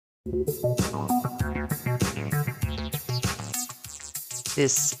This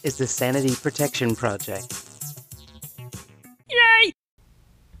is the Sanity Protection Project. Yay!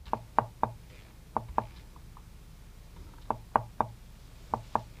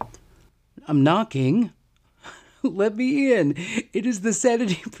 I'm knocking. Let me in. It is the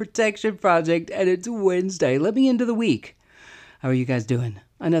Sanity Protection Project, and it's Wednesday. Let me into the week. How are you guys doing?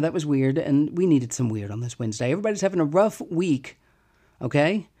 I know that was weird, and we needed some weird on this Wednesday. Everybody's having a rough week,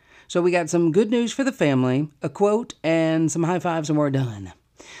 okay? So we got some good news for the family, a quote, and some high fives, and we're done.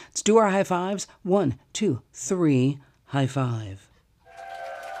 Let's do our high fives. 1, 2, 3, high five.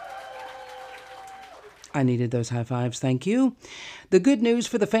 I needed those high fives, thank you. The good news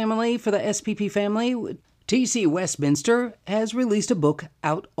for the family, for the SPP family, T.C. Westminster has released a book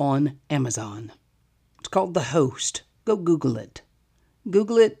out on Amazon. It's called The Host. Go Google it.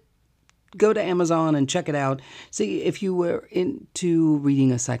 Google it, go to Amazon and check it out. See if you were into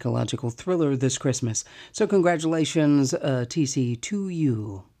reading a psychological thriller this Christmas. So congratulations, T.C., to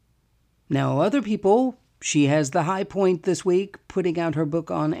you. Now, other people, she has the high point this week, putting out her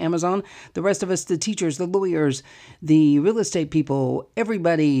book on Amazon. The rest of us, the teachers, the lawyers, the real estate people,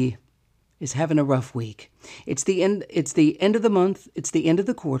 everybody is having a rough week. It's the end of the month, it's the end of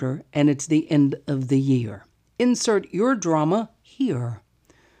the quarter, and it's the end of the year. Insert your drama here.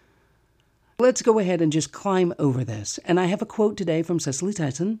 Let's go ahead and just climb over this. And I have a quote today from Cicely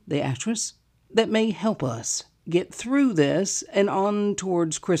Tyson, the actress, that may help us get through this and on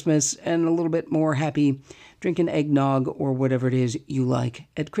towards Christmas and a little bit more happy, drinking eggnog or whatever it is you like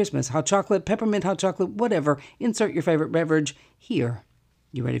at Christmas. Hot chocolate, peppermint hot chocolate, whatever. Insert your favorite beverage here.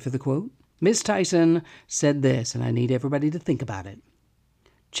 You ready for the quote? Miss Tyson said this, and I need everybody to think about it.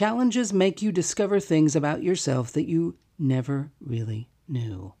 Challenges make you discover things about yourself that you never really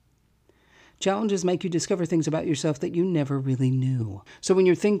knew. Challenges make you discover things about yourself that you never really knew. So when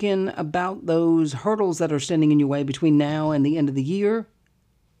you're thinking about those hurdles that are standing in your way between now and the end of the year,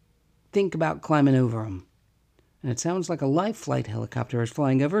 think about climbing over them. And it sounds like a life flight helicopter is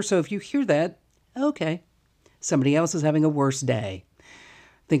flying over, so if you hear that, okay, somebody else is having a worse day.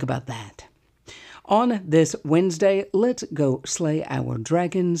 Think about that. On this Wednesday, let's go slay our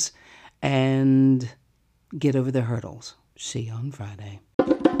dragons and get over the hurdles. See you on Friday.